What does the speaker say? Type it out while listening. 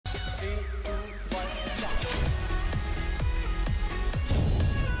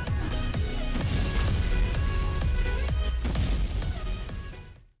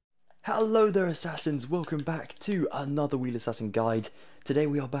Hello there assassins, welcome back to another Wheel Assassin guide. Today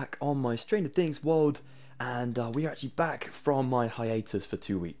we are back on my Stranger Things world and we are actually back from my hiatus for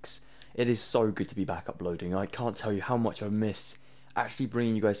 2 weeks. It is so good to be back uploading. I can't tell you how much I've missed actually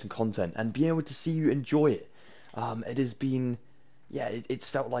bringing you guys some content and being able to see you enjoy it. It has been, it's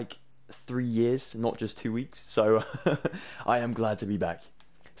felt like 3 years, not just 2 weeks, so I am glad to be back.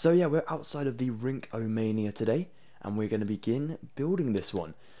 So yeah, we're outside of the Rink-O-Mania today and we're going to begin building this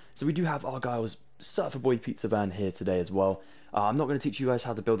one. So we do have Argyle's Surfer Boy pizza van here today as well. I'm not going to teach you guys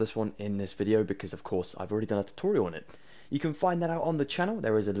how to build this one in this video because of course I've already done a tutorial on it. You can find that out on the channel.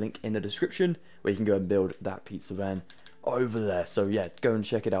 There is a link in the description where you can go and build that pizza van over there. So yeah, go and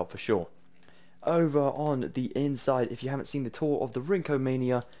check it out for sure. Over on the inside, if you haven't seen the tour of the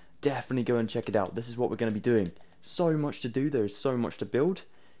Rink-O-Mania, definitely go and check it out. This is what we're going to be doing. So much to do, there is so much to build.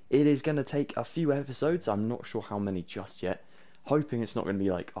 It is going to take a few episodes, I'm not sure how many just yet. Hoping it's not going to be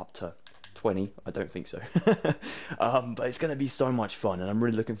like up to 20, I don't think so. But it's going to be so much fun and I'm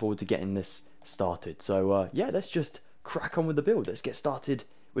really looking forward to getting this started. So yeah, let's just crack on with the build. Let's get started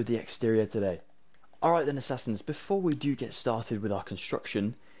with the exterior today. Alright then assassins, before we do get started with our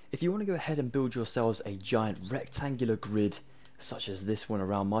construction, if you want to go ahead and build yourselves a giant rectangular grid such as this one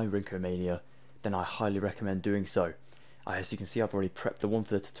around my Rink-O-Mania, then I highly recommend doing so. As you can see, I've already prepped the one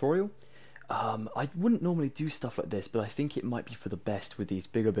for the tutorial. I wouldn't normally do stuff like this, but I think it might be for the best with these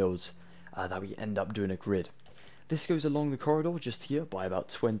bigger builds that we end up doing a grid. This goes along the corridor just here by about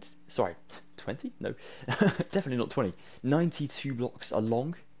 20, No, definitely not 20, 92 blocks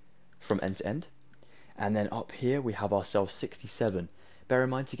along from end to end. And then up here we have ourselves 67. Bear in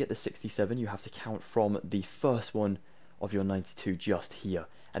mind, to get the 67 you have to count from the first one of your 92 just here,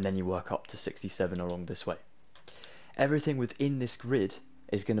 and then you work up to 67 along this way. Everything within this grid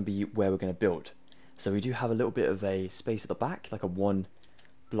is going to be where we're going to build. So we do have a little bit of a space at the back, like a 1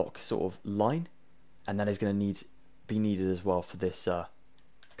 block sort of line, and that is going to be needed as well for this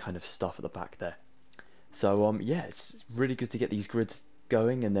kind of stuff at the back there. So yeah, it's really good to get these grids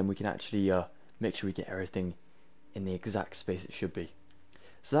going, and then we can actually make sure we get everything in the exact space it should be.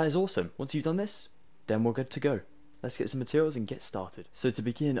 So that is awesome. Once you've done this, then we're good to go. Let's get some materials and get started. So to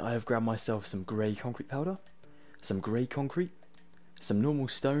begin, I have grabbed myself some grey concrete powder, some grey concrete, some normal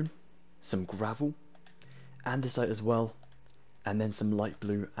stone, some gravel, andesite as well, and then some light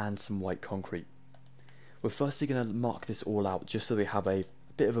blue and some white concrete. We're firstly going to mark this all out just so we have a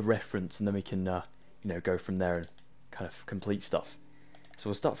bit of a reference, and then we can go from there and kind of complete stuff.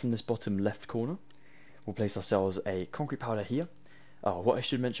 So we'll start from this bottom left corner. We'll place ourselves a concrete powder here. Oh, what I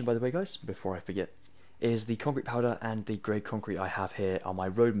should mention, by the way guys, before I forget, is the concrete powder and the grey concrete I have here are my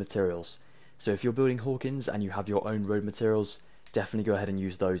road materials. So if you're building Hawkins and you have your own road materials, definitely go ahead and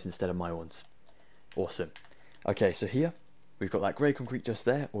use those instead of my ones. Awesome. Okay, so here we've got that grey concrete just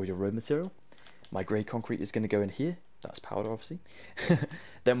there, or your road material. My grey concrete is going to go in here. That's powder, obviously.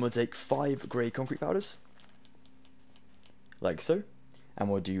 Then we'll take 5 grey concrete powders, like so, and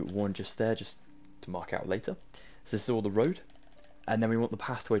we'll do 1 just there, just to mark out later. So this is all the road, and then we want the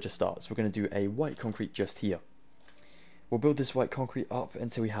pathway to start. So we're going to do a white concrete just here. We'll build this white concrete up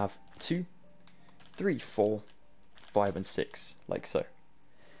until we have 2, 3, 4, 5 and 6, like so.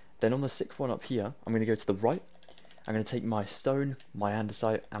 Then on the 6th one up here, I'm going to go to the right. I'm going to take my stone, my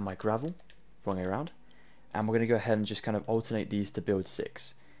andesite and my gravel, wrong way around, and we're going to go ahead and just kind of alternate these to build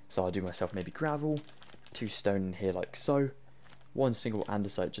 6. So I'll do myself maybe gravel, 2 stone in here like so, 1 single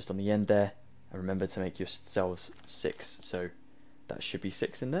andesite just on the end there, and remember to make yourselves 6, so that should be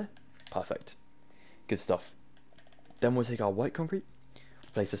 6 in there. Perfect. Good stuff. Then we'll take our white concrete,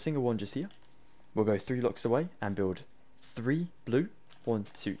 place a single one just here. We'll go 3 blocks away and build 3 blue. 1,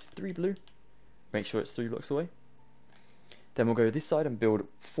 2, 3 blue. Make sure it's 3 blocks away. Then we'll go this side and build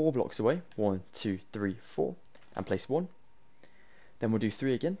 4 blocks away. 1, 2, 3, 4. And place 1. Then we'll do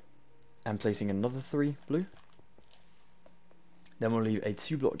 3 again. And placing another 3 blue. Then we'll leave a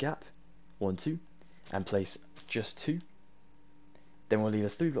 2 block gap. 1, 2. And place just 2. Then we'll leave a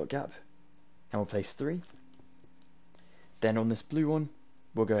 3 block gap. And we'll place 3. Then on this blue one,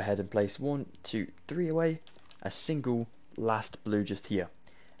 we'll go ahead and place 1, 2, 3 away, a single last blue just here.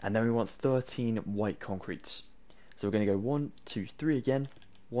 And then we want 13 white concretes. So we're going to go 1, 2, 3 again,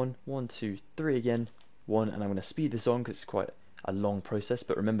 1, 1, 2, 3 again, 1, and I'm going to speed this on because it's quite a long process,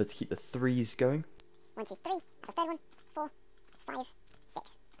 but remember to keep the 3s going. 1, 2, 3, that's the third one, 4, 5,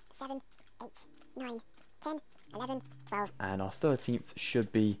 6, 7, 8, 9, 10, 11, 12. And our 13th should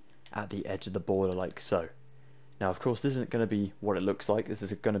be at the edge of the border like so. Now of course this isn't going to be what it looks like, this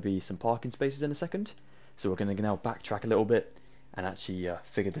is going to be some parking spaces in a second, so we're going to now backtrack a little bit and actually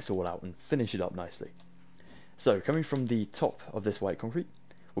figure this all out and finish it up nicely. So coming from the top of this white concrete,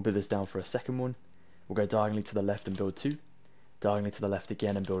 We'll build this down for a second one. We'll go diagonally to the left and build 2. Diagonally to the left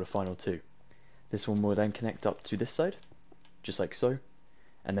again and build a final 2. This one will then connect up to this side, just like so.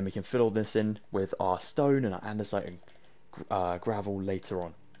 And then we can fill all this in with our stone and our andesite and gravel later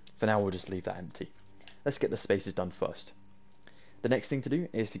on. For now, we'll just leave that empty. Let's get the spaces done first. The next thing to do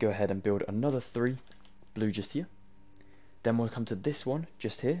is to go ahead and build another 3 blue just here. Then we'll come to this one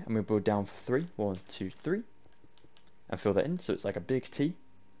just here and we'll build down for 3. 1, 2, 3. And fill that in so it's like a big T.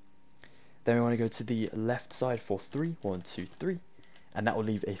 Then we want to go to the left side for 3. 1, 2, 3. And that will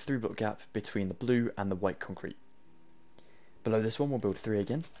leave a 3 block gap between the blue and the white concrete. Below this one we'll build 3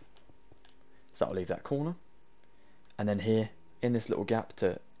 again. So that will leave that corner. And then here in this little gap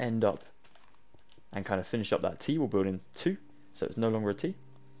to end up and kind of finish up that T, we'll build in 2. So it's no longer a T.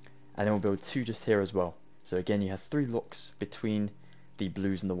 And then we'll build 2 just here as well. So again, you have 3 blocks between the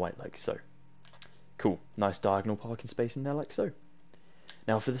blues and the white like so. Cool, nice diagonal parking space in there like so.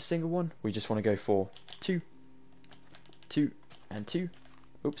 Now for the single one, we just want to go for 2, 2, and 2.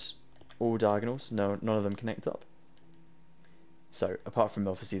 Oops, all diagonals, no, none of them connect up. So apart from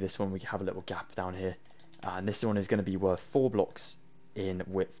obviously this one, we have a little gap down here. And this one is going to be worth 4 blocks in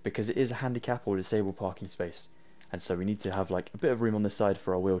width because it is a handicap or disabled parking space. And so we need to have like a bit of room on this side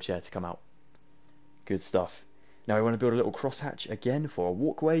for our wheelchair to come out. Good stuff. Now we want to build a little crosshatch again for a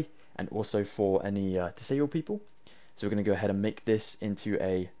walkway and also for any disabled people. So we're going to go ahead and make this into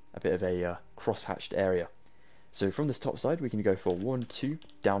a bit of a crosshatched area. So from this top side we can go for 1, 2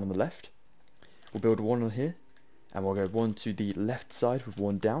 down on the left. We'll build 1 on here and we'll go 1 to the left side with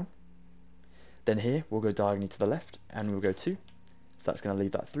 1 down. Then here we'll go diagonally to the left and we'll go 2. So that's going to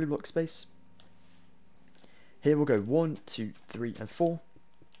leave that 3 block space. Here we'll go 1, 2, 3 and 4.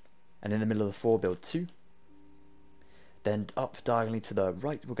 And in the middle of the 4 build 2. Then up diagonally to the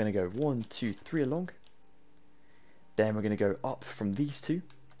right we're going to go 1, 2, 3 along. Then we're going to go up from these 2,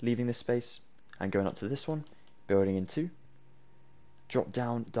 leaving this space and going up to this one, building in 2. Drop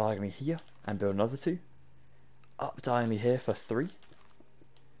down diagonally here and build another 2. Up diagonally here for 3.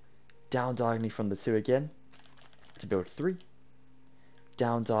 Down diagonally from the 2 again to build 3.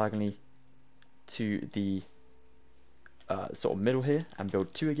 Down diagonally to the sort of middle here and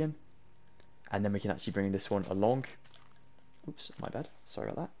build 2 again. And then we can actually bring this one along. Oops, my bad, sorry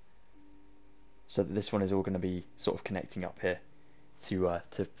about that. So that this one is all going to be sort of connecting up here to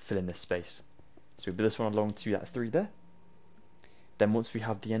fill in this space. So we build this one along to that 3 there. Then once we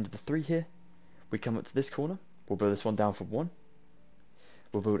have the end of the 3 here, we come up to this corner. We'll build this one down for 1.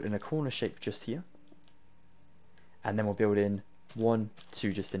 We'll build in a corner shape just here. And then we'll build in 1,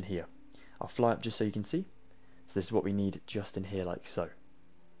 2 just in here. I'll fly up just so you can see. So this is what we need just in here like so.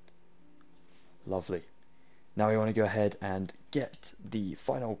 Lovely. Now we want to go ahead and get the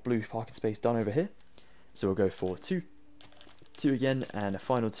final blue parking space done over here. So we'll go for 2, 2 again, and a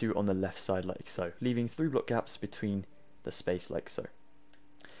final 2 on the left side like so, leaving 3 block gaps between the space like so.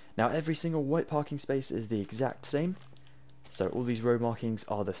 Now every single white parking space is the exact same. So all these road markings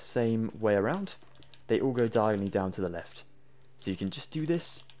are the same way around. They all go diagonally down to the left. So you can just do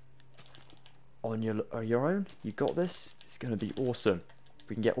this on your own. You got this. It's going to be awesome. If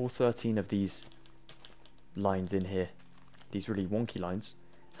we can get all 13 of these lines in here, these really wonky lines,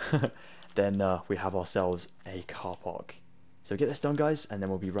 then we have ourselves a car park. So get this done guys and then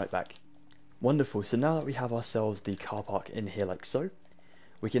we'll be right back. Wonderful, so now that we have ourselves the car park in here like so,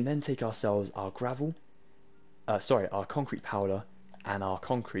 we can then take ourselves our gravel, our concrete powder and our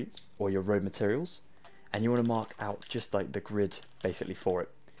concrete or your road materials, and you want to mark out just like the grid basically for it.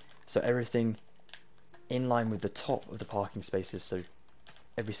 So everything in line with the top of the parking spaces, so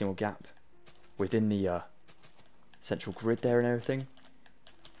every single gap within the central grid there and everything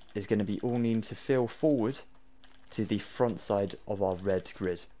is going to be all needing to fill forward to the front side of our red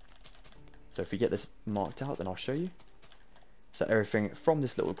grid. So if we get this marked out, then I'll show you. So everything from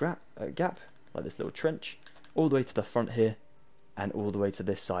this little gap, like this little trench, all the way to the front here and all the way to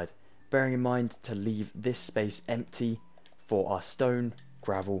this side, bearing in mind to leave this space empty for our stone,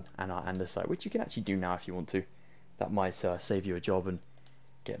 gravel and our andesite, which you can actually do now if you want to. That might save you a job and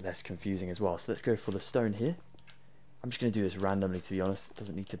get less confusing as well. So let's go for the stone here. I'm just going to do this randomly, to be honest. It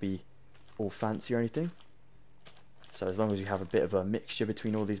doesn't need to be all fancy or anything. So as long as you have a bit of a mixture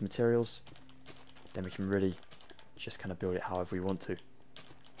between all these materials, then we can really just kind of build it however we want to.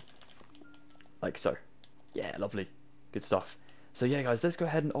 Like so. Yeah, lovely. Good stuff. So yeah guys, let's go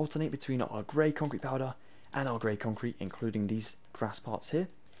ahead and alternate between our grey concrete powder and our grey concrete, including these grass parts here,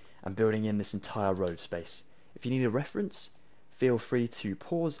 and building in this entire road space. If you need a reference, feel free to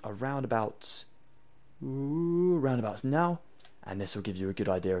pause around about roundabouts now, and this will give you a good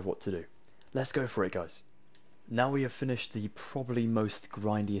idea of what to do. Let's go for it guys. Now we have finished the probably most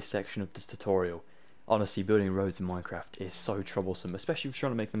grindiest section of this tutorial. Honestly, building roads in Minecraft is so troublesome, especially if you're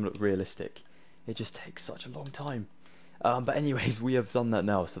trying to make them look realistic. It just takes such a long time. But anyways, we have done that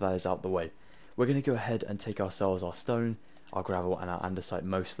now, so that is out the way. We're going to go ahead and take ourselves our stone, our gravel and our andesite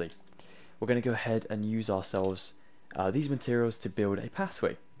mostly. We're going to go ahead and use ourselves these materials to build a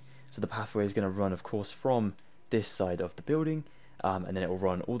pathway. So the pathway is going to run, of course, from this side of the building, and then it will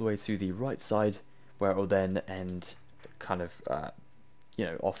run all the way to the right side, where it will then end kind of,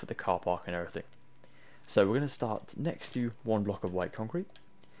 off at the car park and everything. So we're going to start next to one block of white concrete,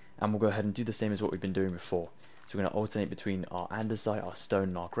 and we'll go ahead and do the same as what we've been doing before. So we're going to alternate between our andesite, our stone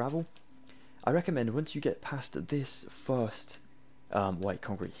and our gravel. I recommend once you get past this first white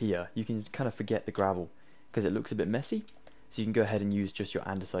concrete here, you can kind of forget the gravel because it looks a bit messy. So you can go ahead and use just your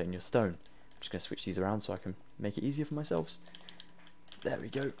andesite and your stone. I'm just going to switch these around so I can make it easier for myself. There we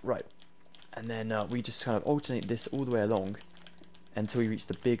go, right. And then we just kind of alternate this all the way along until we reach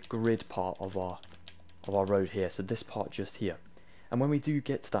the big grid part of our road here. So this part just here. And when we do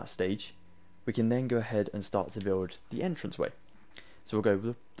get to that stage, we can then go ahead and start to build the entranceway. So we'll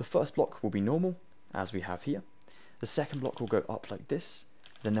go, the first block will be normal, as we have here. The second block will go up like this.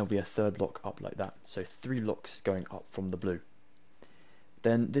 Then there'll be a third block up like that. So 3 blocks going up from the blue.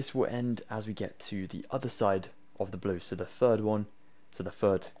 Then this will end as we get to the other side of the blue. So the third one, so the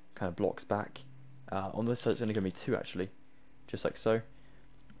third kind of blocks back. On this side it's only going to be 2 actually, just like so.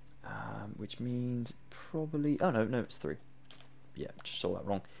 Which means probably, oh no, it's 3. Yeah, just saw that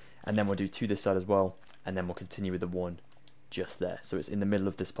wrong. And then we'll do 2 this side as well, and then we'll continue with the 1 just there. So it's in the middle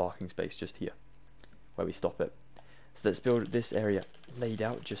of this parking space just here, where we stop it. So let's build this area laid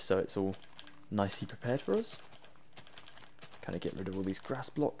out just so it's all nicely prepared for us. Kind of get rid of all these grass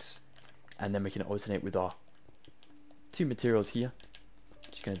blocks, and then we can alternate with our 2 materials here.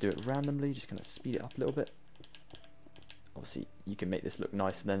 Just going to do it randomly, just going to speed it up a little bit. Obviously you can make this look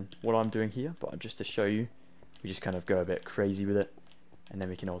nicer than what I'm doing here, but just to show you, we just kind of go a bit crazy with it, and then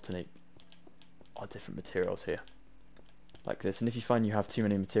we can alternate our different materials here like this. And if you find you have too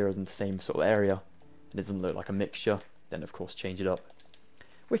many materials in the same sort of area and it doesn't look like a mixture, then of course change it up.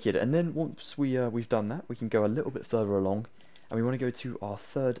 Wicked. And then once we've done that, we can go a little bit further along, and we want to go to our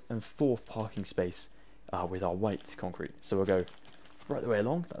 3rd and 4th parking space with our white concrete. So we'll go right the way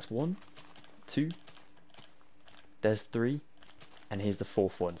along. That's 1, 2, there's 3, and here's the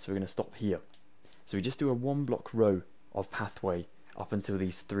 4th one. So we're going to stop here. So we just do a 1 block row of pathway up until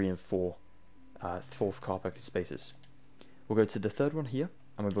these 3 and 4 4th car parking spaces. We'll go to the 3rd one here,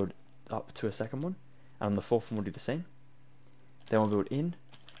 and we'll build up to a 2nd one, and on the 4th one we'll do the same. Then we'll build in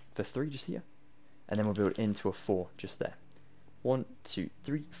for 3 just here, and then we'll build into a 4 just there. 1, 2,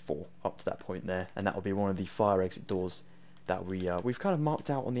 3, 4 up to that point there, and that will be one of the fire exit doors that we've kind of marked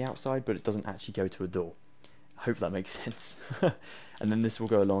out on the outside, but it doesn't actually go to a door. I hope that makes sense. And then this will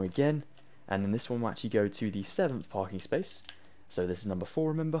go along again, and then this one will actually go to the 7th parking space. So this is number 4,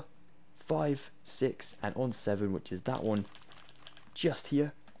 remember? 5, 6, and on 7, which is that one just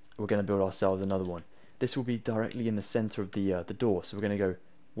here, we're going to build ourselves another one. This will be directly in the center of the door, so we're going to go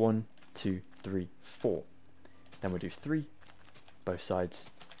 1, 2, 3, 4. Then we'll do 3 both sides,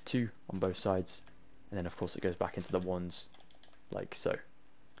 2 on both sides, and then of course it goes back into the ones like so.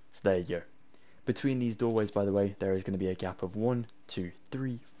 So there you go. Between these doorways, by the way, there is going to be a gap of 1, 2,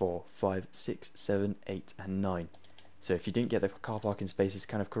 3, 4, 5, 6, 7, 8, and 9. So if you didn't get the car parking spaces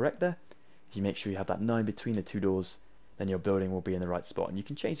kind of correct there, if you make sure you have that 9 between the 2 doors, then your building will be in the right spot, and you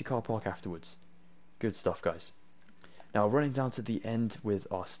can change the car park afterwards. Good stuff, guys. Now running down to the end with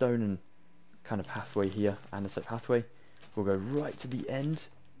our stone and kind of pathway here, andesite pathway, we'll go right to the end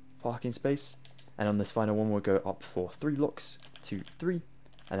parking space, and on this final one we'll go up for 3 blocks, 2, 3,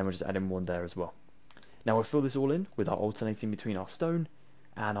 and then we'll just add in 1 there as well. Now we'll fill this all in with our alternating between our stone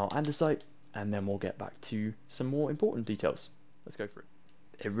and our andesite, and then we'll get back to some more important details. Let's go for it.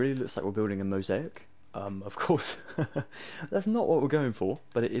 It really looks like we're building a mosaic. Of course, that's not what we're going for,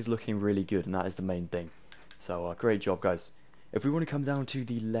 but it is looking really good, and that is the main thing. So great job, guys. If we want to come down to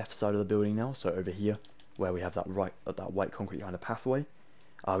the left side of the building now, so over here, where we have that white concrete kind of pathway,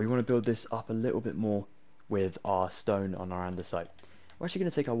 we want to build this up a little bit more with our stone on our andesite. We're actually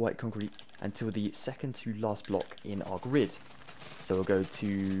going to take our white concrete until the 2nd to last block in our grid. So we'll go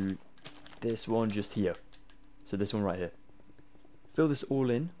to this one just here. So this one right here. Fill this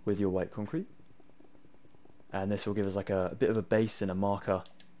all in with your white concrete, and this will give us like a bit of a base and a marker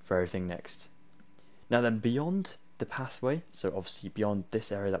for everything next. Now then, beyond the pathway, so obviously beyond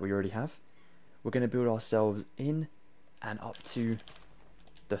this area that we already have, we're going to build ourselves in and up to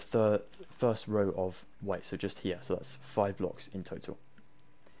the first row of white, so just here. So that's 5 blocks in total.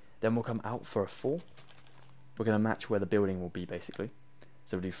 Then we'll come out for a 4. We're we're going to match where the building will be basically.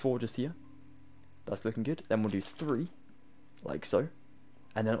 So we'll do 4 just here. That's looking good. Then we'll do 3, like so.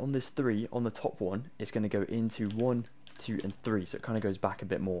 And then on this 3, on the top one, it's going to go into 1, 2, and 3. So it kind of goes back a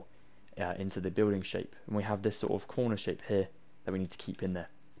bit more into the building shape. And we have this sort of corner shape here that we need to keep in there.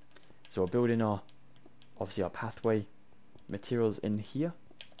 So we'll build in obviously our pathway materials in here.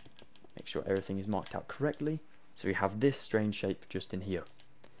 Make sure everything is marked out correctly. So we have this strange shape just in here.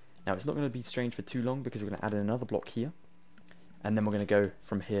 Now it's not going to be strange for too long because we're going to add in another block here. And then we're going to go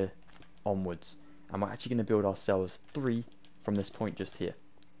from here onwards. And we're actually going to build ourselves 3 from this point just here.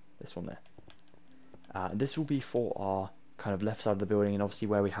 This one there. And this will be for our kind of left side of the building, and obviously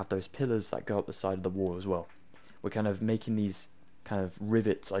where we have those pillars that go up the side of the wall as well. We're kind of making these kind of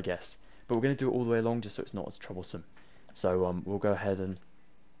rivets, I guess. But we're going to do it all the way along just so it's not as troublesome. So we'll go ahead and...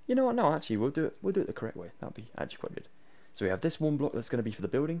 You know what, no, actually, we'll do it the correct way. That'll be actually quite good. So we have this one block that's going to be for the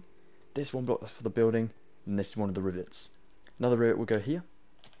building, this one block that's for the building, and this is one of the rivets. Another rivet will go here,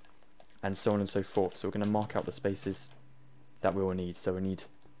 and so on and so forth. So we're going to mark out the spaces that we will need. So we need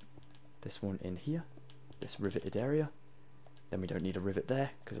this one in here, this riveted area. Then we don't need a rivet there,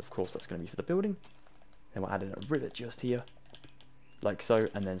 because of course that's going to be for the building. Then we'll add in a rivet just here, like so,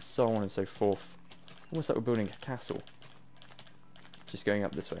 and then so on and so forth. Almost like we're building a castle. Just going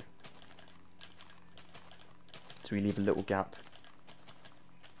up this way. So we leave a little gap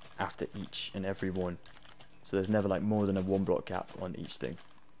after each and every one. So there's never like more than a 1 block gap on each thing.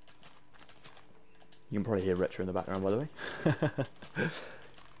 You can probably hear Retro in the background, by the way.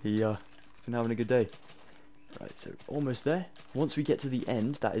 He's been having a good day. Right, so almost there. Once we get to the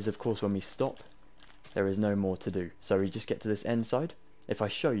end, that is of course when we stop. There is no more to do. So we just get to this end side. If I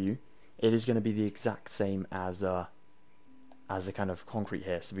show you, it is going to be the exact same as the kind of concrete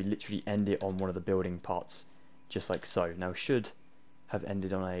here. So we literally end it on one of the building parts, just like so. Now should have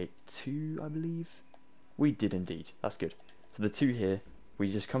ended on a 2, I believe. We did indeed. That's good. So the 2 here,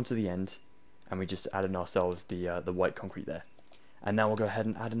 we just come to the end, and we just add in ourselves the white concrete there. And now we'll go ahead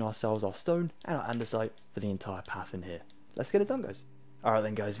and add in ourselves our stone and our andesite for the entire path in here. Let's get it done, guys. Alright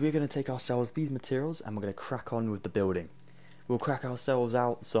then, guys, we're going to take ourselves these materials and we're going to crack on with the building. We'll crack ourselves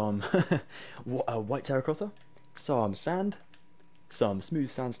out some white terracotta, some sand, some smooth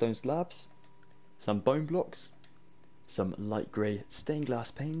sandstone slabs, some bone blocks, some light grey stained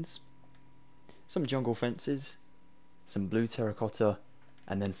glass panes, some jungle fences, some blue terracotta,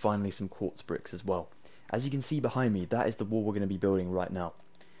 and then finally some quartz bricks as well. As you can see behind me, that is the wall we're going to be building right now.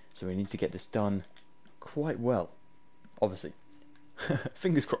 So we need to get this done quite well, obviously.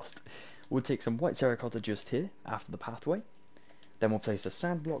 Fingers crossed. We'll take some white terracotta just here, after the pathway. Then we'll place a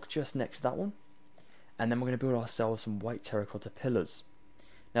sand block just next to that one. And then we're going to build ourselves some white terracotta pillars.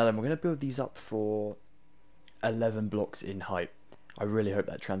 Now then, we're going to build these up for 11 blocks in height. I really hope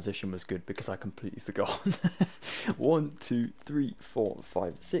that transition was good because I completely forgot. 1, 2, 3, 4,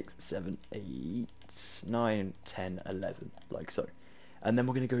 5, 6, 7, 8, 9, 10, 11, like so. And then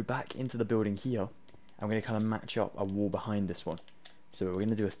we're going to go back into the building here. I'm going to kind of match up a wall behind this one. So we're going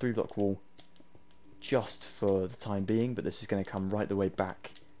to do a 3-block wall just for the time being, but this is going to come right the way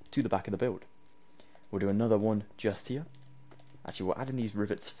back to the back of the build. We'll do another one just here. Actually, we'll add in these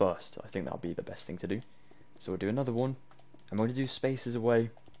rivets first. I think that'll be the best thing to do. So we'll do another one. I'm going to do spaces away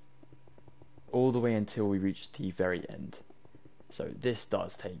all the way until we reach the very end. So this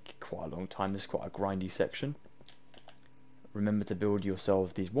does take quite a long time. This is quite a grindy section. Remember to build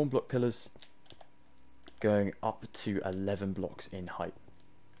yourselves these 1-block pillars going up to 11 blocks in height.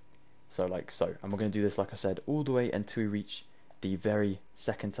 So like so. And we're going to do this, like I said, all the way until we reach the very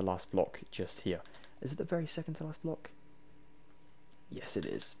second to last block just here. Is it the very second to last block? Yes, it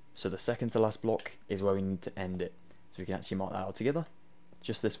is. So the second to last block is where we need to end it. So we can actually mark that out together.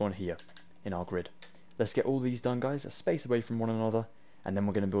 Just this one here in our grid. Let's get all these done, guys. A space away from one another. And then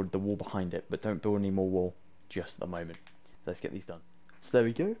we're going to build the wall behind it. But don't build any more wall just at the moment. Let's get these done. So there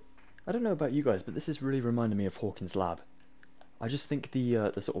we go. I don't know about you guys, but this is really reminding me of Hawkins' lab. I just think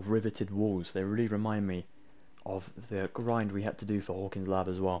the sort of riveted walls, they really remind me of the grind we had to do for Hawkins' lab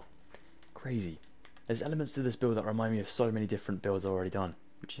as well. Crazy. There's elements to this build that remind me of so many different builds I've already done,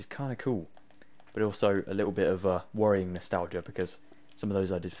 which is kind of cool. But also a little bit of worrying nostalgia because some of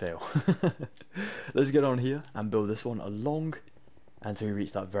those I did fail. Let's get on here and build this one along until we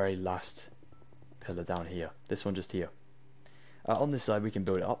reach that very last pillar down here. This one just here. On this side we can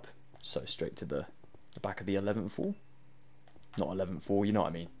build it up, so straight to the back of the 11th wall. Not 11th wall, you know what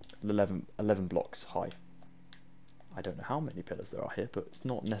I mean. 11 blocks high. I don't know how many pillars there are here, but it's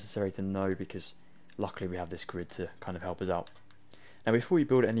not necessary to know because luckily we have this grid to kind of help us out. Now before we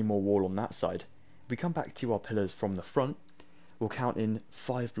build any more wall on that side, if we come back to our pillars from the front, we'll count in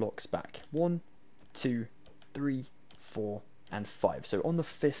 5 blocks back. 1, 2, 3, 4, and 5. So on the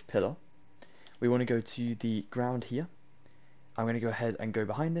 5th pillar, we want to go to the ground here. I'm going to go ahead and go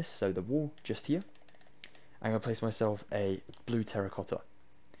behind this, so the wall just here. I'm going to place myself a blue terracotta.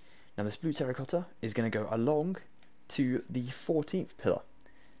 Now this blue terracotta is going to go along to the 14th pillar.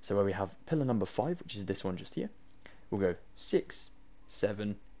 So where we have pillar number 5, which is this one just here, we'll go 6,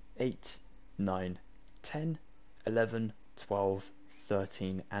 7, 8, 9, 10, 11, 12,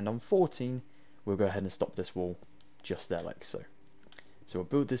 13, and on 14, we'll go ahead and stop this wall just there like so. So we'll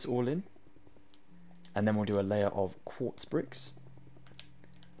build this all in, and then we'll do a layer of quartz bricks.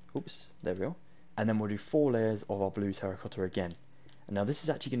 Oops, there we are. And then we'll do 4 layers of our blue terracotta again. And now this is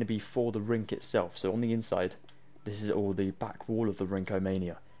actually going to be for the rink itself. So on the inside, this is all the back wall of the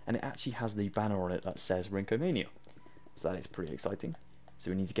Rink-O-Mania. And it actually has the banner on it that says Rink-O-Mania. So that is pretty exciting.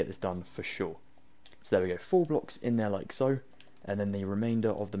 So we need to get this done for sure. So there we go, 4 blocks in there like so. And then the remainder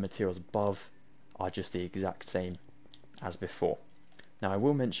of the materials above are just the exact same as before. Now I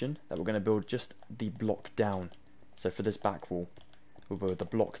will mention that we're going to build just the block down. So for this back wall, we'll build the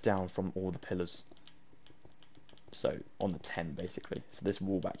block down from all the pillars. So on the 10 basically. So this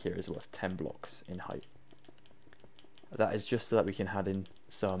wall back here is worth 10 blocks in height. That is just so that we can add in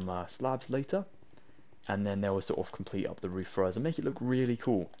some slabs later, and then they will sort of complete up the roof for us and make it look really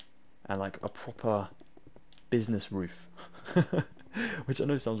cool and like a proper business roof. Which I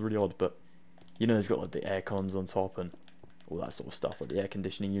know sounds really odd, but you know they've got like the air cons on top and all that sort of stuff, like the air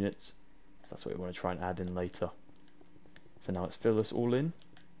conditioning units. So that's what we want to try and add in later. So now let's fill this all in.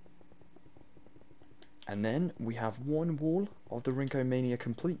 And then we have 1 wall of the Rink-O-Mania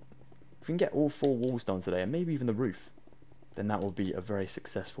complete. If we can get all 4 walls done today, and maybe even the roof, then that will be a very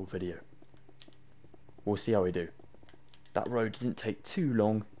successful video. We'll see how we do. That road didn't take too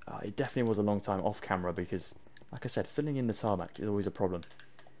long. It definitely was a long time off camera because, like I said, filling in the tarmac is always a problem.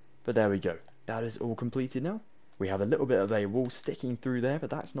 But there we go. That is all completed now. We have a little bit of a wall sticking through there, but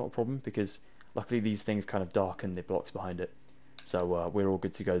that's not a problem because luckily these things kind of darken the blocks behind it. So we're all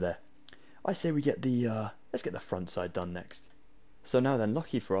good to go there. I say we get the, let's get the front side done next. So now then,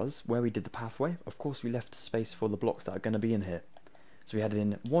 lucky for us, where we did the pathway, of course we left space for the blocks that are going to be in here. So we added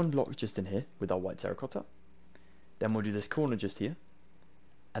in 1 block just in here with our white terracotta. Then we'll do this corner just here,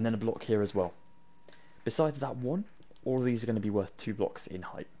 and then a block here as well. Besides that one, all of these are going to be worth 2 blocks in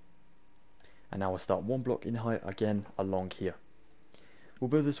height. And now we'll start 1 block in height again along here. We'll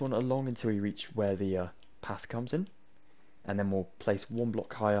build this one along until we reach where the path comes in, and then we'll place 1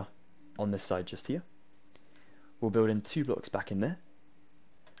 block higher on this side just here. We'll build in 2 blocks back in there.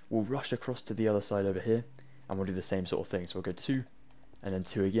 We'll rush across to the other side over here, and we'll do the same sort of thing. So we'll go 2, and then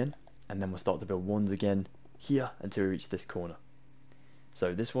 2 again, and then we'll start to build 1s again here until we reach this corner.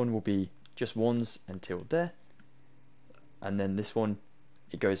 So this one will be just 1s until there, and then this one,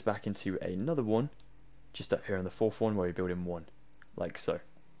 it goes back into another one, just up here on the 4th one where we build in 1, like so.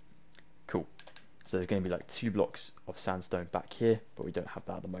 Cool. So there's going to be like 2 blocks of sandstone back here, but we don't have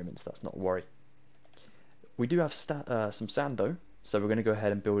that at the moment, so that's not a worry. We do have some sand though, so we're going to go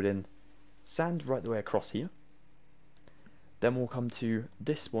ahead and build in sand right the way across here. Then we'll come to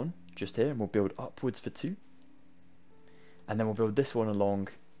this one just here and we'll build upwards for 2. And then we'll build this one along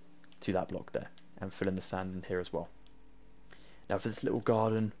to that block there and fill in the sand in here as well. Now for this little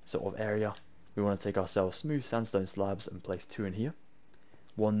garden sort of area, we want to take ourselves smooth sandstone slabs and place 2 in here,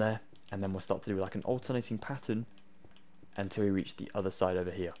 1 there, and then we'll start to do like an alternating pattern until we reach the other side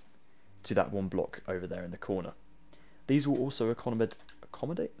over here, to that 1 block over there in the corner. These will also accommodate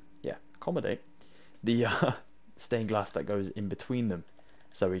the stained glass that goes in between them,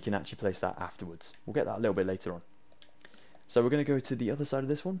 so we can actually place that afterwards. We'll get that a little bit later on. So we're going to go to the other side of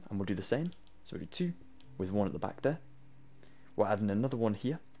this one and we'll do the same. So we'll do 2 with 1 at the back there. We'll add in another one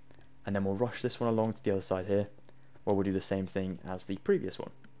here, and then we'll rush this one along to the other side here, where we'll do the same thing as the previous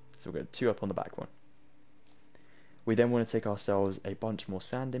one. So we'll go 2 up on the back one. We then want to take ourselves a bunch more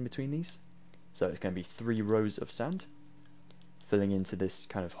sand in between these. So it's going to be 3 rows of sand, filling into this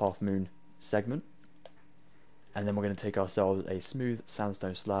kind of half moon segment. And then we're going to take ourselves a smooth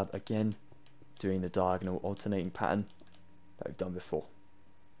sandstone slab again, doing the diagonal alternating pattern that we've done before.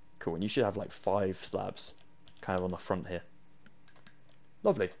 Cool, and you should have like 5 slabs kind of on the front here.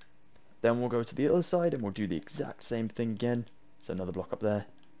 Lovely. Then we'll go to the other side and we'll do the exact same thing again. So another block up there,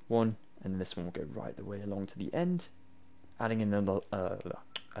 1, and this one will go right the way along to the end, adding in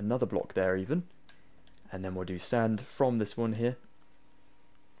another block there even, and then we'll do sand from this one here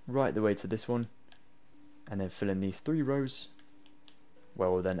right the way to this one, and then fill in these 3 rows, where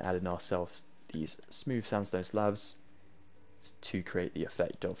we'll then add in ourselves these smooth sandstone slabs to create the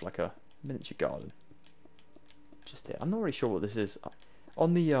effect of like a miniature garden just here. I'm not really sure what this is.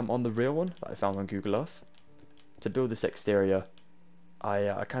 On the real one that I found on Google Earth, to build this exterior,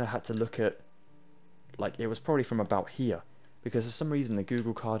 I kind of had to look at, like, it was probably from about here, because for some reason the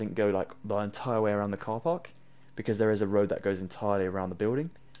Google car didn't go like the entire way around the car park, because there is a road that goes entirely around the building.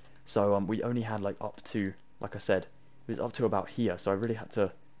 So we only had like up to, like I said, it was up to about here, so I really had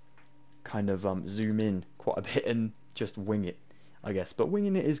to kind of zoom in quite a bit and just wing it, I guess. But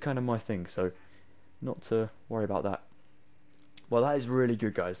winging it is kind of my thing, so not to worry about that. Well, that is really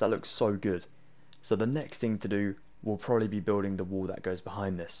good, guys. That looks so good. So the next thing to do will probably be building the wall that goes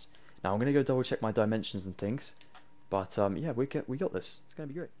behind this. Now I'm going to go double check my dimensions and things, but yeah, we got this. It's going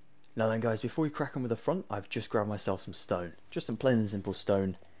to be great. Now then, guys, before we crack on with the front, I've just grabbed myself some stone. Just some plain and simple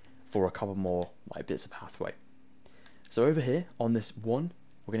stone for a couple more like bits of pathway. So over here on this 1,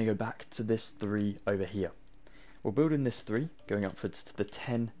 we're going to go back to this 3 over here. We're building this 3 going upwards to the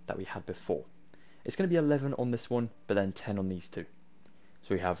 10 that we had before. It's going to be 11 on this one, but then 10 on these 2.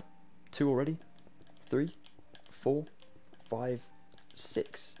 So we have 2 already, 3, 4, 5,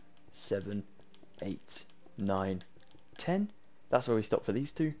 6, 7, 8, 9, 10. That's where we stop for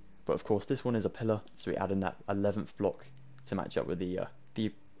these 2. But of course this one is a pillar, so we add in that 11th block to match up with the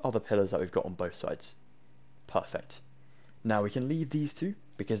other pillars that we've got on both sides. Perfect. Now we can leave these 2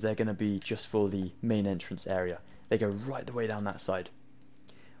 because they're going to be just for the main entrance area. They go right the way down that side.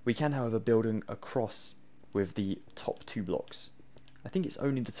 We can, however, build across with the top 2 blocks. I think it's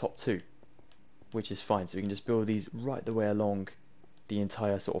only the top 2, which is fine. So we can just build these right the way along the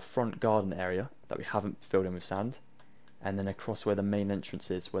entire sort of front garden area that we haven't filled in with sand, and then across where the main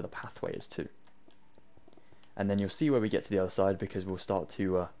entrance is, where the pathway is too. And then you'll see where we get to the other side, because we'll start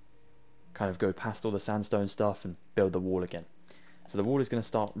to kind of go past all the sandstone stuff and build the wall again. So the wall is going to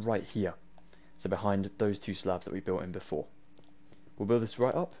start right here, so behind those 2 slabs that we built in before. We'll build this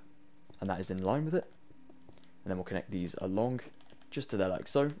right up, and that is in line with it, and then we'll connect these along just to there like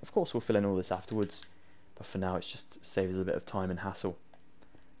so. Of course we'll fill in all this afterwards, but for now it just saves a bit of time and hassle.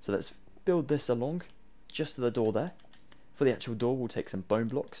 So let's build this along just to the door there. For the actual door, we'll take some bone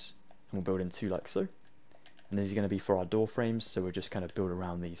blocks and we'll build in 2 like so, and these are going to be for our door frames, so we'll just kind of build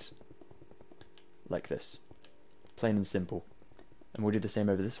around these like this, plain and simple. And we'll do the same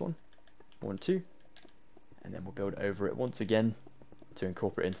over this one, 1, 2, and then we'll build over it once again to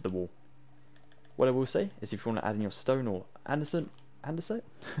incorporate into the wall. What I will say is, if you want to add in your stone or andesite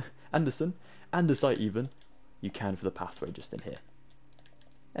even, you can for the pathway just in here.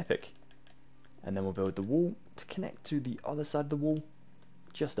 Epic. And then we'll build the wall to connect to the other side of the wall,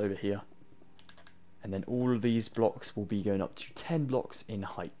 just over here. And then all of these blocks will be going up to 10 blocks in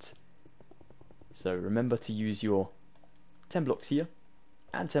height. So remember to use your 10 blocks here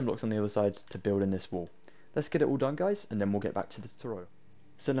and 10 blocks on the other side to build in this wall. Let's get it all done, guys, and then we'll get back to the tutorial.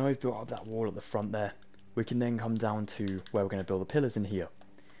 So now we've built up that wall at the front there, we can then come down to where we're going to build the pillars in here.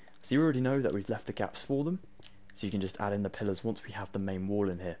 So you already know that we've left the gaps for them, so you can just add in the pillars once we have the main wall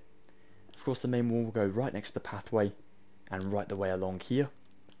in here. Of course the main wall will go right next to the pathway and right the way along here,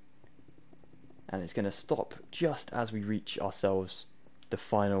 and it's going to stop just as we reach ourselves the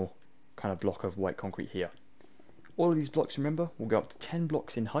final kind of block of white concrete here. All of these blocks, remember, will go up to 10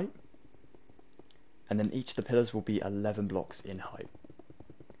 blocks in height, and then each of the pillars will be 11 blocks in height.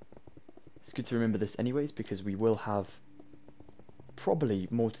 It's good to remember this anyways, because we will have probably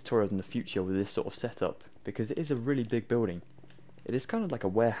more tutorials in the future with this sort of setup, because it is a really big building. It is kind of like a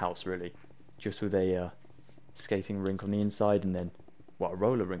warehouse really, just with a skating rink on the inside, and then, well, a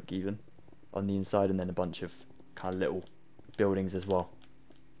roller rink even on the inside, and then a bunch of kind of little buildings as well.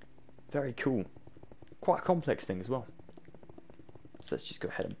 Very cool. Quite a complex thing as well. So let's just go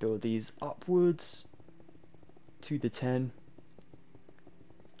ahead and build these upwards to the 10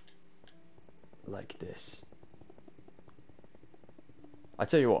 like this. I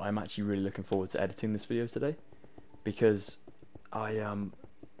tell you what, I'm actually really looking forward to editing this video today, because I've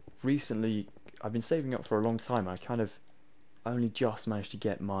been saving up for a long time. I kind of only just managed to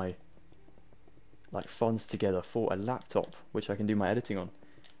get my funds together for a laptop which I can do my editing on.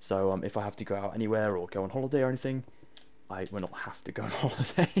 So if I have to go out anywhere or go on holiday or anything, I will not have to go on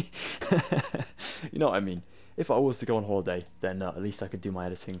holiday. You know what I mean? If I was to go on holiday, then at least I could do my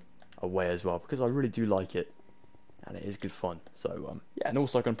editing away as well, because I really do like it, and it is good fun. So yeah, and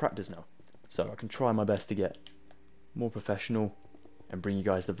also I can practice now, so I can try my best to get more professional and bring you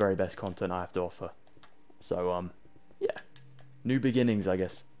guys the very best content I have to offer. So yeah, new beginnings, I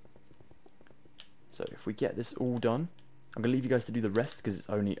guess. So if we get this all done, I'm going to leave you guys to do the rest, because it's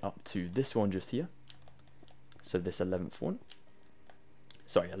only up to this one just here. So this 11th one.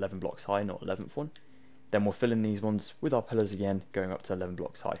 Sorry, 11 blocks high, not 11th one. Then we'll fill in these ones with our pillars again, going up to 11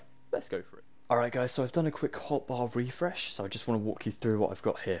 blocks high. Let's go for it. Alright guys, so I've done a quick hotbar refresh, so I just want to walk you through what I've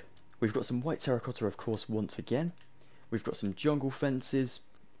got here. We've got some white terracotta, of course, once again. We've got some jungle fences,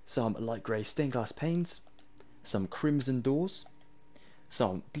 some light grey stained glass panes, some crimson doors,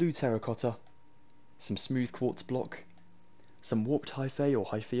 some blue terracotta, some smooth quartz block, some warped hyphae or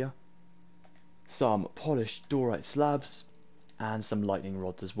hyphea, some polished dorite slabs, and some lightning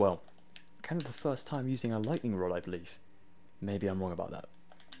rods as well. Kind of the first time using a lightning rod, I believe. Maybe I'm wrong about that.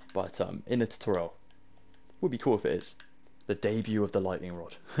 But in the tutorial, would be cool if it is. The debut of the lightning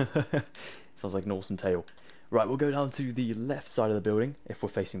rod. Sounds like an awesome tale. Right, we'll go down to the left side of the building if we're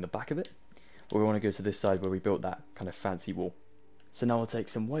facing the back of it. Or we want to go to this side where we built that kind of fancy wall. So now we'll take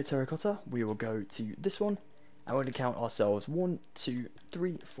some white terracotta. We will go to this one. And we're going to count ourselves 1, 2,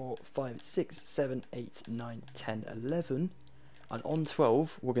 3, 4, 5, 6, 7, 8, 9, 10, 11. And on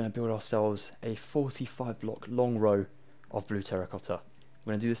 12, we're going to build ourselves a 45 block long row of blue terracotta.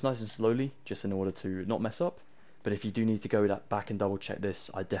 We're going to do this nice and slowly, just in order to not mess up. But if you do need to go back and double check this,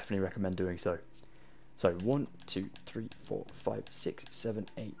 I definitely recommend doing so. So 1, 2, 3, 4, 5, 6, 7,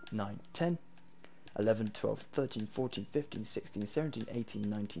 8, 9, 10, 11, 12, 13, 14, 15, 16, 17, 18,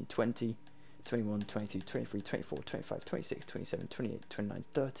 19, 20, 21, 22, 23, 24, 25, 26, 27, 28, 29,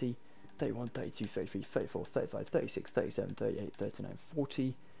 30, 31, 32, 33, 34, 35, 36, 37, 38, 39,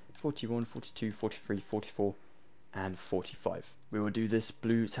 40, 41, 42, 43, 44, and 45. We will do this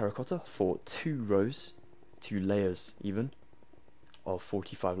blue terracotta for 2 rows, 2 layers even, of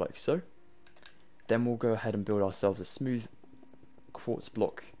 45 like so. Then we'll go ahead and build ourselves a smooth quartz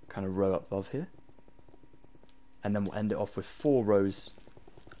block kind of row up above here. And then we'll end it off with 4 rows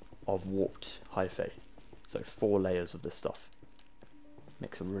of warped hyphae. So 4 layers of this stuff.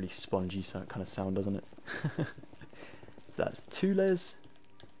 Makes a really spongy kind of sound, doesn't it? So that's 2 layers,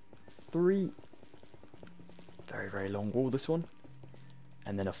 3, very, very long wall this one,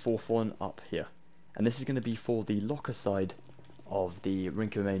 and then a 4th one up here. And this is going to be for the locker side of the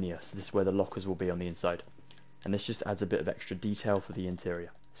Rink-O-Mania, so this is where the lockers will be on the inside. And this just adds a bit of extra detail for the interior.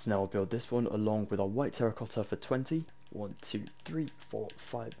 So now I'll build this one along with our white terracotta for 20. 1, 2, 3, 4,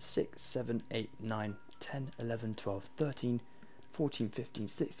 5, 6, 7, 8, 9, 10, 11, 12, 13, 14, 15,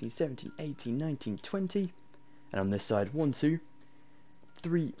 16, 17, 18, 19, 20. And on this side, 1, 2,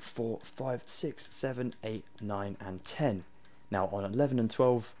 3, 4, 5, 6, 7, 8, 9, and 10. Now on 11 and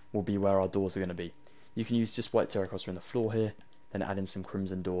 12 will be where our doors are going to be. You can use just white terracotta in the floor here, then add in some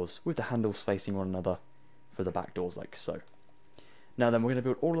crimson doors with the handles facing one another for the back doors like so. Now then, we're going to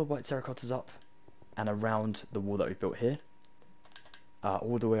build all the white terracottas up and around the wall that we built here,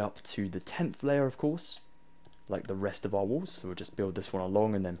 all the way up to the 10th layer, of course, like the rest of our walls. So we'll just build this one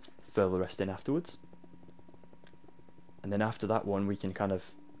along and then fill the rest in afterwards. And then after that one, we can kind of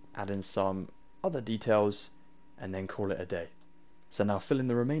add in some other details and then call it a day. So now fill in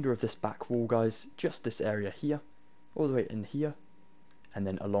the remainder of this back wall, guys, just this area here, all the way in here, and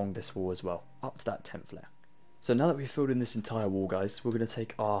then along this wall as well, up to that 10th layer. So now that we've filled in this entire wall, guys, we're going to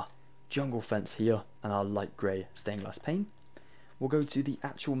take our jungle fence here and our light grey stained glass pane. We'll go to the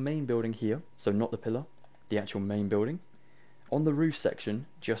actual main building here, so not the pillar, the actual main building. On the roof section,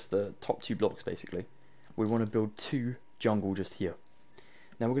 just the top 2 blocks basically, we want to build 2 jungle just here.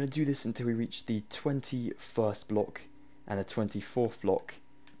 Now we're going to do this until we reach the 21st block and the 24th block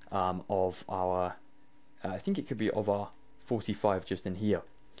of our, I think it could be of our 45 just in here.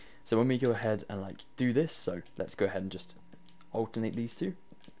 So when we go ahead and like do this, so let's go ahead and just alternate these 2.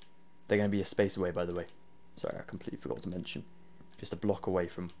 They're going to be a space away, by the way. Sorry, I completely forgot to mention. Just a block away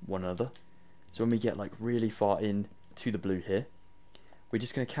from one another. So when we get like really far in to the blue here, we're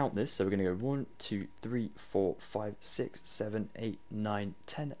just going to count this. So we're going to go 1, 2, 3, 4, 5, 6, 7, 8, 9,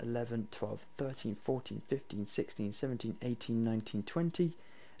 10, 11, 12, 13, 14, 15, 16, 17, 18, 19, 20.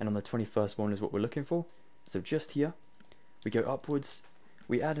 And on the 21st one is what we're looking for. So just here, we go upwards.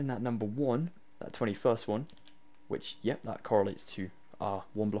 We add in that number 1, that 21st one, which, yep, that correlates to our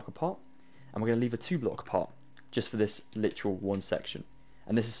 1 block apart. And we're going to leave a 2 block apart, just for this literal 1 section.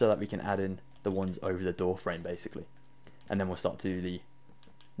 And this is so that we can add in the ones over the door frame, basically. And then we'll start to do the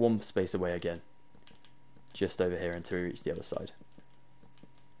 1 space away again, just over here until we reach the other side.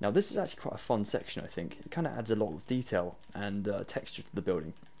 Now this is actually quite a fun section, I think. It kind of adds a lot of detail and texture to the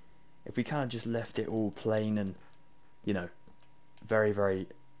building. If we kind of just left it all plain and, you know, very, very,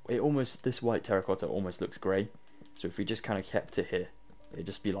 this white terracotta almost looks grey. So if we just kind of kept it here, it'd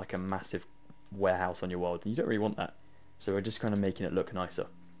just be like a massive warehouse on your world, and you don't really want that. So we're just kind of making it look nicer.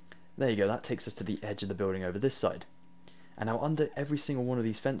 There you go, that takes us to the edge of the building over this side. And now under every single one of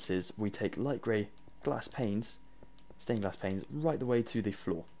these fences, we take light grey glass panes, stained glass panes, right the way to the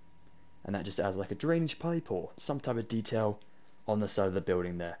floor. And that just adds like a drainage pipe or some type of detail on the side of the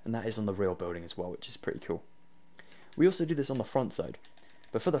building there. And that is on the real building as well, which is pretty cool. We also do this on the front side.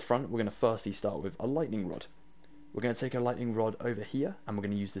 But for the front, we're going to firstly start with a lightning rod. We're going to take a lightning rod over here, and we're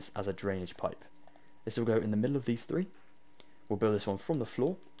going to use this as a drainage pipe. This will go in the middle of these three. We'll build this one from the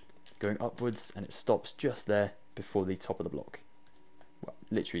floor, going upwards, and it stops just there before the top of the block. Well,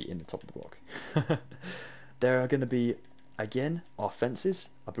 literally in the top of the block. There are going to be, again, our fences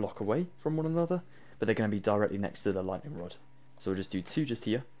a block away from one another, but they're going to be directly next to the lightning rod. So we'll just do two just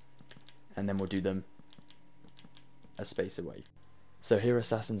here, and then we'll do them a space away. So here,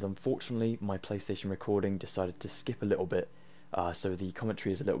 Assassins, unfortunately my PlayStation recording decided to skip a little bit, so the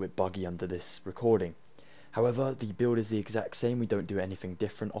commentary is a little bit buggy under this recording. However, the build is the exact same. We don't do anything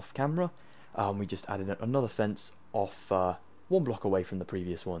different off camera. We just added another fence off one block away from the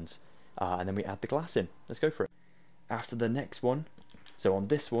previous ones, and then we add the glass in. Let's go for it. After the next one, so on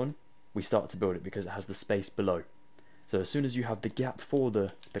this one, we start to build it because it has the space below. So as soon as you have the gap for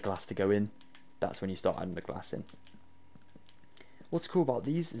the glass to go in, that's when you start adding the glass in. What's cool about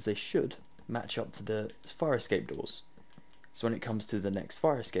these is they should match up to the fire escape doors. So when it comes to the next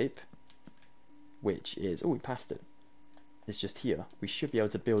fire escape, which is, oh, we passed it, it's just here, we should be able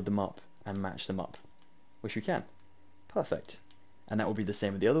to build them up and match them up, which we can. Perfect. And that will be the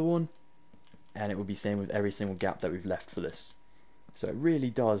same with the other one, and it will be the same with every single gap that we've left for this. So it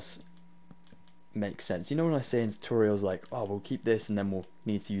really does make sense. You know when I say in tutorials like, oh, we'll keep this and then we'll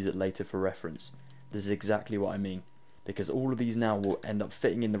need to use it later for reference? This is exactly what I mean. Because all of these now will end up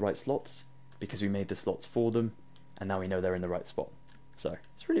fitting in the right slots because we made the slots for them, and now we know they're in the right spot. So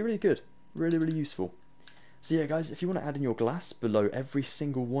it's really, really good. Really, really useful. So yeah, guys, if you want to add in your glass below every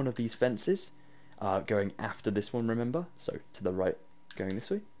single one of these fences, going after this one, remember, so to the right, going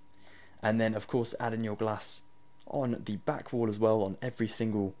this way, and then of course add in your glass on the back wall as well on every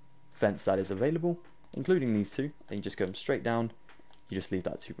single fence that is available, including these two. Then you just go them straight down. You just leave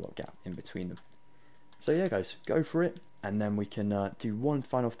that 2-block gap in between them. So yeah, guys, go for it, and then we can do one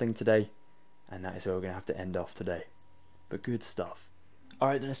final thing today, and that is where we're going to have to end off today. But good stuff.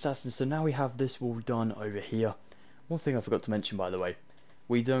 Alright then, Assassins, so now we have this wall done over here. One thing I forgot to mention, by the way,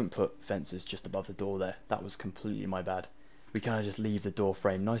 we don't put fences just above the door there. That was completely my bad. We kind of just leave the door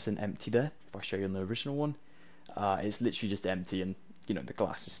frame nice and empty there. If I show you on the original one, it's literally just empty, and you know the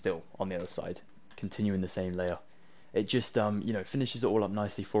glass is still on the other side, continuing the same layer. It just you know, finishes it all up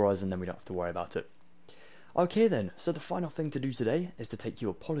nicely for us, and then we don't have to worry about it. Okay then, so the final thing to do today is to take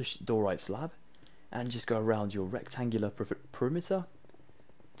your polished diorite slab and just go around your rectangular perimeter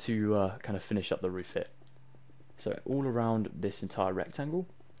to kind of finish up the roof here. So all around this entire rectangle,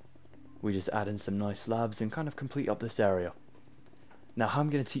 we just add in some nice slabs and kind of complete up this area. Now how I'm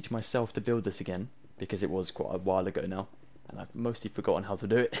going to teach myself to build this again, because it was quite a while ago now, and I've mostly forgotten how to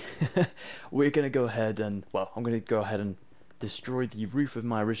do it, we're going to go ahead and, well, I'm going to go ahead and destroy the roof of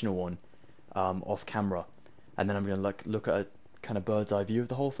my original one off camera. And then I'm going to look at a kind of bird's eye view of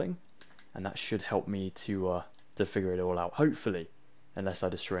the whole thing, and that should help me to figure it all out, hopefully, unless I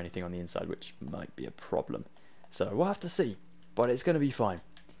destroy anything on the inside, which might be a problem. So we'll have to see, but it's going to be fine.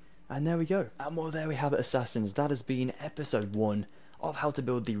 And there we go. And well, there we have it, Assassins. That has been episode 1 of how to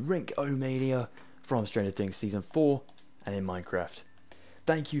build the Rink-O-Mania from Stranger Things Season 4 and in Minecraft.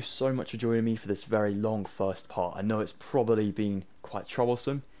 Thank you so much for joining me for this very long first part. I know it's probably been quite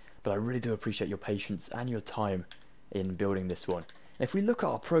troublesome, but I really do appreciate your patience and your time in building this one. And if we look at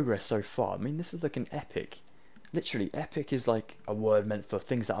our progress so far, I mean, this is looking epic. Literally, epic is like a word meant for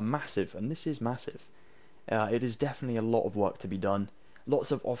things that are massive, and this is massive. It is definitely a lot of work to be done.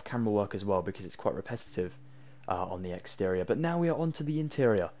 Lots of off-camera work as well, because it's quite repetitive on the exterior. But now we are onto the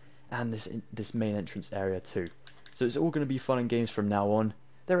interior, and this main entrance area too. So it's all going to be fun and games from now on.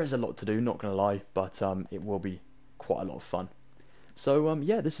 There is a lot to do, not going to lie, but it will be quite a lot of fun. So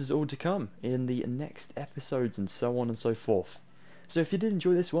yeah, this is all to come in the next episodes and so on and so forth. So if you did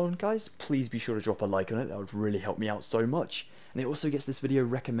enjoy this one, guys, please be sure to drop a like on it. That would really help me out so much. And it also gets this video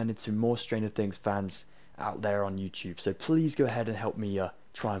recommended to more Stranger Things fans out there on YouTube. So please go ahead and help me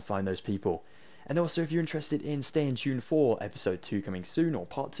try and find those people. And also, if you're interested in staying tuned for episode 2 coming soon, or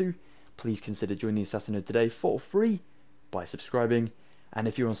part 2, please consider joining the Assassinhood today for free by subscribing. And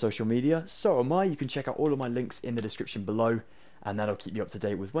if you're on social media, so am I. You can check out all of my links in the description below, and that'll keep you up to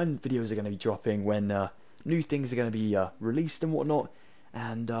date with when videos are going to be dropping, when new things are going to be released and whatnot.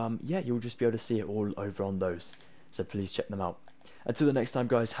 And yeah, you'll just be able to see it all over on those. So please check them out. Until the next time,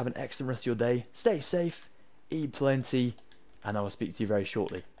 guys, have an excellent rest of your day. Stay safe, eat plenty, and I will speak to you very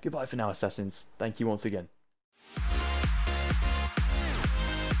shortly. Goodbye for now, Assassins. Thank you once again.